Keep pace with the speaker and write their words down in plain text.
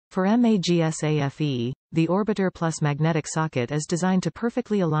For MagSafe, the Orbiter Plus magnetic socket is designed to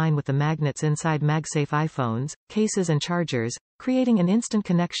perfectly align with the magnets inside MagSafe iPhones, cases and chargers, creating an instant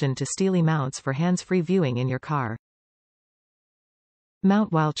connection to Steelie mounts for hands-free viewing in your car.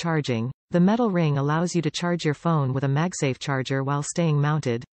 Mount while charging. The metal ring allows you to charge your phone with a MagSafe charger while staying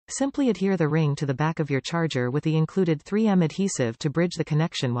mounted. Simply adhere the ring to the back of your charger with the included 3M adhesive to bridge the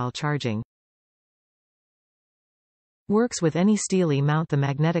connection while charging. Works with any Steelie mount. The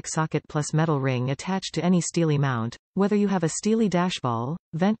magnetic socket plus metal ring attached to any Steelie mount, whether you have a Steelie Dash Ball,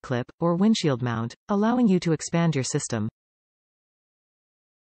 vent clip, or windshield mount, allowing you to expand your system.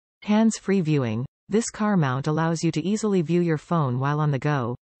 Hands-free viewing. This car mount allows you to easily view your phone while on the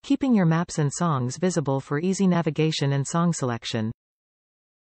go, keeping your maps and songs visible for easy navigation and song selection.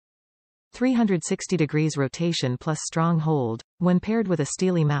 360 degrees rotation plus strong hold. When paired with a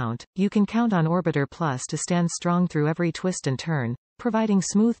Steelie mount, you can count on Orbiter Plus to stand strong through every twist and turn, providing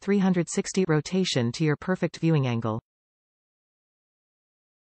smooth 360 rotation to your perfect viewing angle.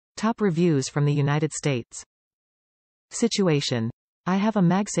 Top reviews from the United States. Situation. I have a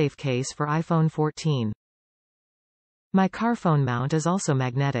MagSafe case for iPhone 14. My car phone mount is also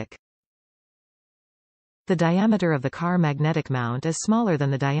magnetic. The diameter of the car magnetic mount is smaller than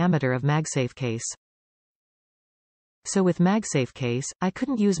the diameter of MagSafe case. So with MagSafe case, I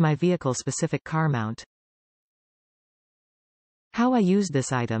couldn't use my vehicle-specific car mount. How I used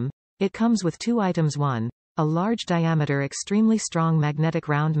this item. It comes with two items. 1. A large diameter extremely strong magnetic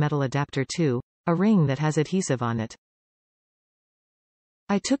round metal adapter. 2. A ring that has adhesive on it.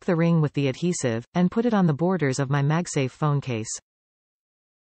 I took the ring with the adhesive, and put it on the borders of my MagSafe phone case.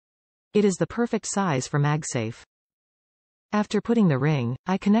 It is the perfect size for MagSafe. After putting the ring,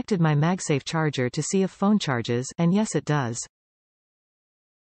 I connected my MagSafe charger to see if phone charges, and yes it does.